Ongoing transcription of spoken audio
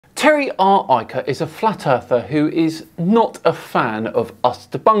Terry R Eicher is a flat earther who is not a fan of us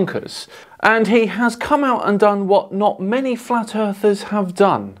debunkers, and he has come out and done what not many flat earthers have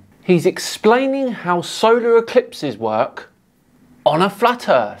done. He's explaining how solar eclipses work on a flat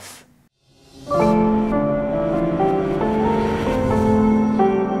earth.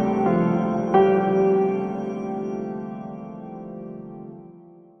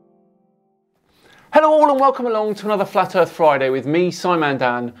 Hello all and welcome along to another Flat Earth Friday with me, Simon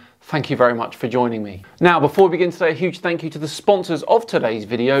Dan. Thank you very much for joining me. Now, before we begin today, a huge thank you to the sponsors of today's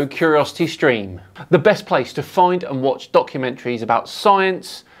video, CuriosityStream, the best place to find and watch documentaries about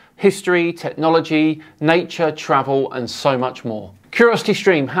science, history, technology, nature, travel and so much more.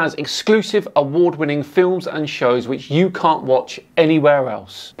 CuriosityStream has exclusive award-winning films and shows which you can't watch anywhere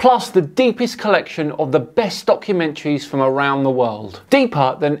else. Plus the deepest collection of the best documentaries from around the world.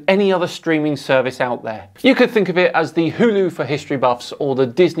 Deeper than any other streaming service out there. You could think of it as the Hulu for history buffs or the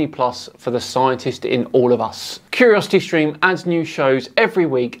Disney Plus for the scientist in all of us. CuriosityStream adds new shows every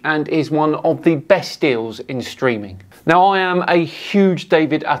week and is one of the best deals in streaming. Now, I am a huge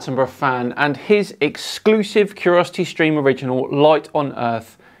David Attenborough fan, and his exclusive CuriosityStream original, Light on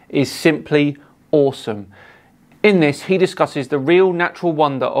Earth, is simply awesome. In this, he discusses the real natural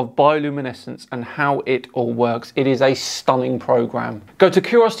wonder of bioluminescence and how it all works. It is a stunning program. Go to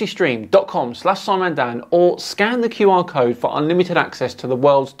curiositystream.com/SimonDan or scan the QR code for unlimited access to the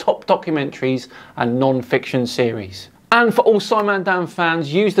world's top documentaries and non-fiction series. And for all Simon Dan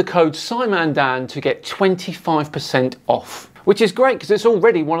fans, use the code SimonDan to get 25% off. Which is great because it's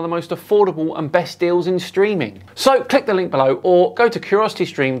already one of the most affordable and best deals in streaming. So click the link below or go to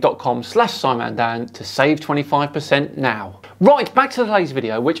curiositystream.com/SimonDan to save 25% now. Right, back to today's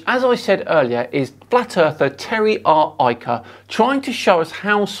video, which as I said earlier is flat earther Terry R Eicher trying to show us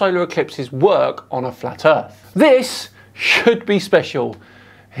how solar eclipses work on a flat earth. This should be special.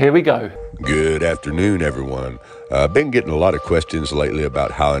 Here we go. Good afternoon, everyone. I've been getting a lot of questions lately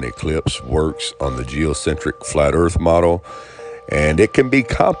about how an eclipse works on the geocentric flat earth model, and it can be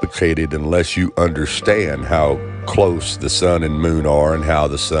complicated unless you understand how close the sun and moon are and how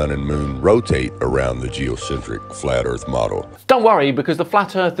the sun and moon rotate around the geocentric flat earth model. Don't worry, because the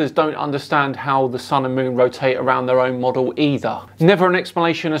flat earthers don't understand how the sun and moon rotate around their own model either. Never an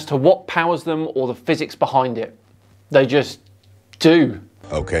explanation as to what powers them or the physics behind it. They just do.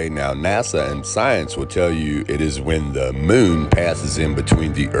 Okay, now NASA and science will tell you it is when the moon passes in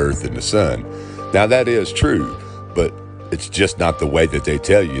between the earth and the sun. Now that is true, but it's just not the way that they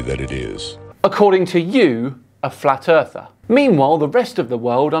tell you that it is. According to you, a flat earther. Meanwhile, the rest of the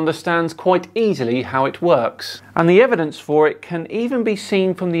world understands quite easily how it works. And the evidence for it can even be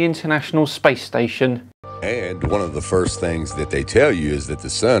seen from the International Space Station. And one of the first things that they tell you is that the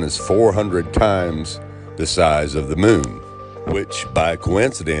sun is 400 times the size of the moon, which by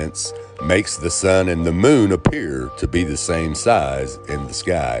coincidence makes the sun and the moon appear to be the same size in the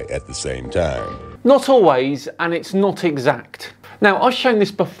sky at the same time. Not always, and it's not exact. Now, I've shown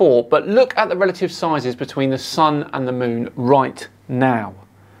this before, but look at the relative sizes between the sun and the moon right now.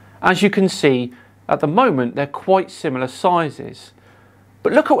 As you can see, at the moment, they're quite similar sizes.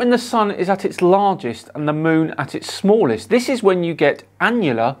 But look at when the sun is at its largest and the moon at its smallest. This is when you get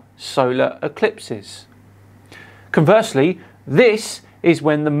annular solar eclipses. Conversely, this is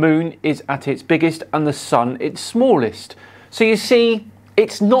when the moon is at its biggest and the sun its smallest. So you see,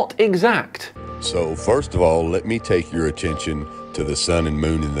 it's not exact. So first of all, let me take your attention to the sun and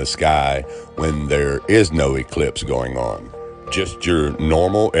moon in the sky when there is no eclipse going on. Just your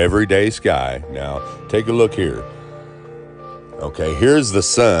normal everyday sky. Now take a look here. Okay, here's the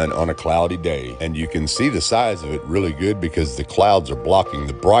sun on a cloudy day, and you can see the size of it really good because the clouds are blocking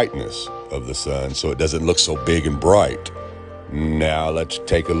the brightness of the sun so it doesn't look so big and bright. Now let's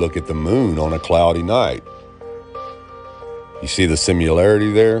take a look at the moon on a cloudy night. You see the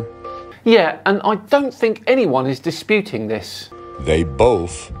similarity there? Yeah, and I don't think anyone is disputing this. They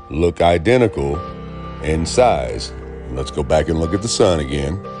both look identical in size. Let's go back and look at the sun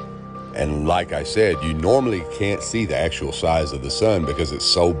again. And like I said, you normally can't see the actual size of the sun because it's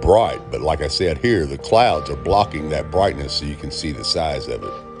so bright. But like I said here, the clouds are blocking that brightness so you can see the size of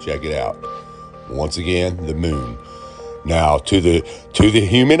it. Check it out. Once again, the moon. Now, to the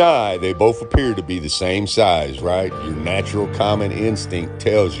human eye, they both appear to be the same size, right? Your natural common instinct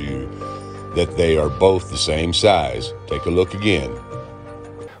tells you that they are both the same size. Take a look again.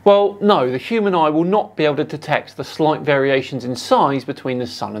 Well, no, the human eye will not be able to detect the slight variations in size between the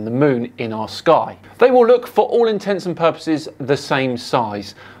sun and the moon in our sky. They will look, for all intents and purposes, the same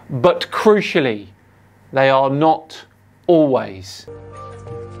size. But crucially, they are not always.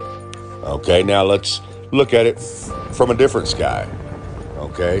 Okay, now let's look at it from a different sky.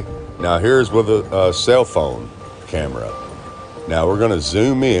 Okay, now here's with a cell phone camera. Now we're going to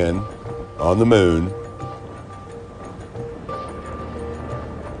zoom in on the moon.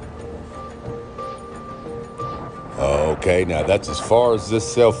 Okay, now that's as far as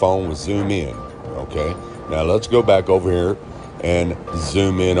this cell phone will zoom in. Okay, now let's go back over here and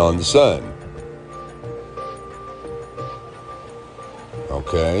zoom in on the sun.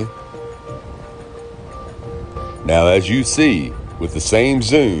 Okay. Now, as you see, with the same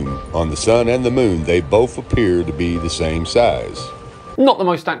zoom on the sun and the moon, they both appear to be the same size. Not the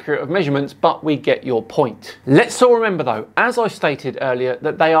most accurate of measurements, but we get your point. Let's all remember though, as I stated earlier,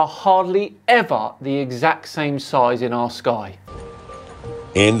 that they are hardly ever the exact same size in our sky.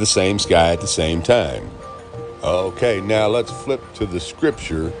 In the same sky at the same time. Okay, now let's flip to the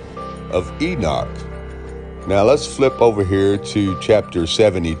scripture of Enoch. Now let's flip over here to chapter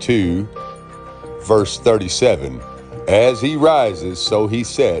 72, verse 37. As he rises, so he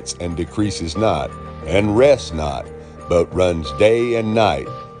sets and decreases not, and rests not, but runs day and night,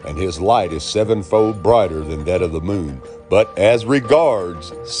 and his light is sevenfold brighter than that of the moon. But as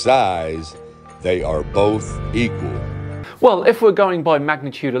regards size, they are both equal. Well, if we're going by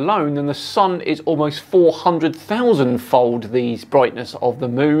magnitude alone, then the sun is almost 400,000-fold the brightness of the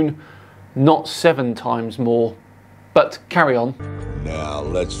moon, not 7 times more. But carry on. Now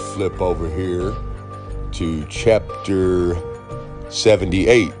let's flip over here to chapter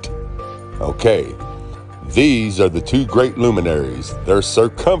 78. Okay. These are the two great luminaries. Their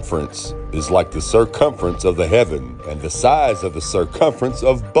circumference is like the circumference of the heaven, and the size of the circumference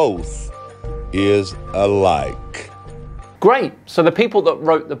of both is alike. Great. So the people that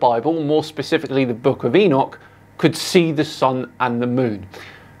wrote the Bible, more specifically the book of Enoch, could see the sun and the moon.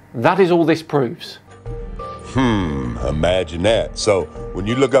 That is all this proves. Imagine that. So when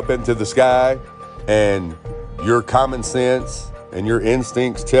you look up into the sky and your common sense and your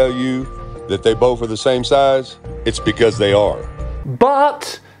instincts tell you that they both are the same size, it's because they are.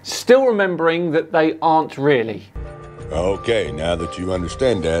 But still remembering that they aren't really. Okay, now that you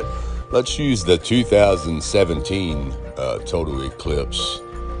understand that, let's use the 2017 total eclipse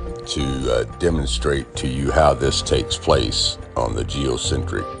to demonstrate to you how this takes place on the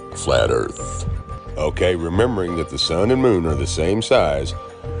geocentric flat Earth. Okay, remembering that the sun and moon are the same size,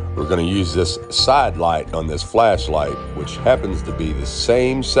 we're going to use this side light on this flashlight, which happens to be the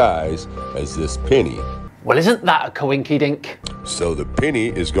same size as this penny. Well, isn't that a coinky-dink? So the penny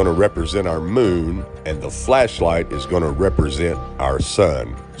is going to represent our moon, and the flashlight is going to represent our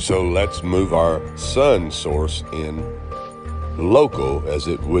sun. So let's move our sun source in local as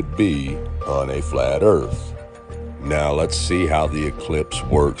it would be on a flat Earth. Now let's see how the eclipse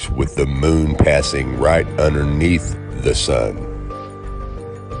works with the moon passing right underneath the sun.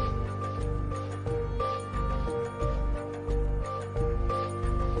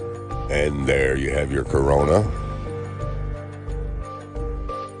 And there you have your corona.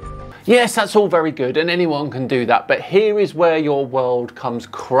 Yes, that's all very good, and anyone can do that, but here is where your world comes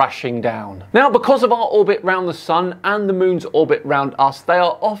crashing down. Now, because of our orbit round the sun and the moon's orbit round us, they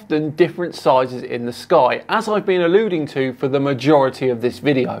are often different sizes in the sky, as I've been alluding to for the majority of this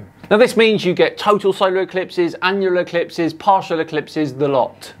video. Now, this means you get total solar eclipses, annular eclipses, partial eclipses, the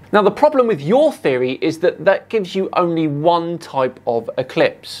lot. Now, the problem with your theory is that that gives you only one type of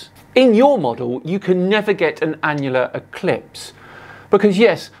eclipse. In your model, you can never get an annular eclipse. Because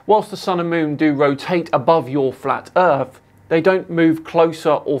yes, whilst the sun and moon do rotate above your flat Earth, they don't move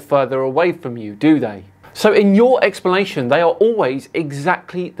closer or further away from you, do they? So in your explanation, they are always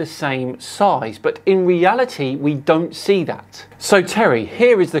exactly the same size, but in reality, we don't see that. So Terry,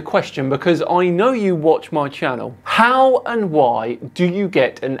 here is the question, because I know you watch my channel. How and why do you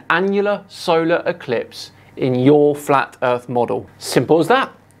get an annular solar eclipse in your flat Earth model? Simple as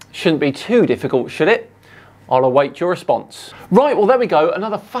that. Shouldn't be too difficult, should it? I'll await your response. Right, well there we go,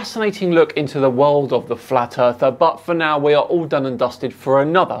 another fascinating look into the world of the Flat Earther, but for now we are all done and dusted for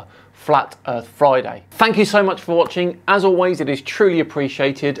another Flat Earth Friday. Thank you so much for watching. As always, it is truly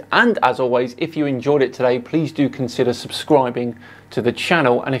appreciated, and as always, if you enjoyed it today, please do consider subscribing to the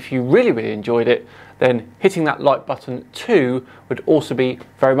channel, and if you really enjoyed it, then hitting that like button too would also be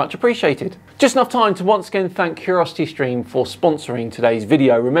very much appreciated. Just enough time to once again thank CuriosityStream for sponsoring today's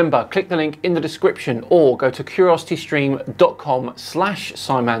video. Remember, click the link in the description or go to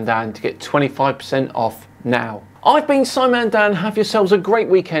curiositystream.com/SimanDan to get 25% off now. I've been Simandan, have yourselves a great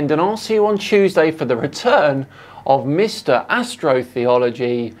weekend, and I'll see you on Tuesday for the return of Mr.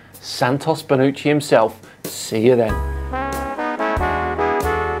 Astrotheology, Santos Bonucci himself. See you then.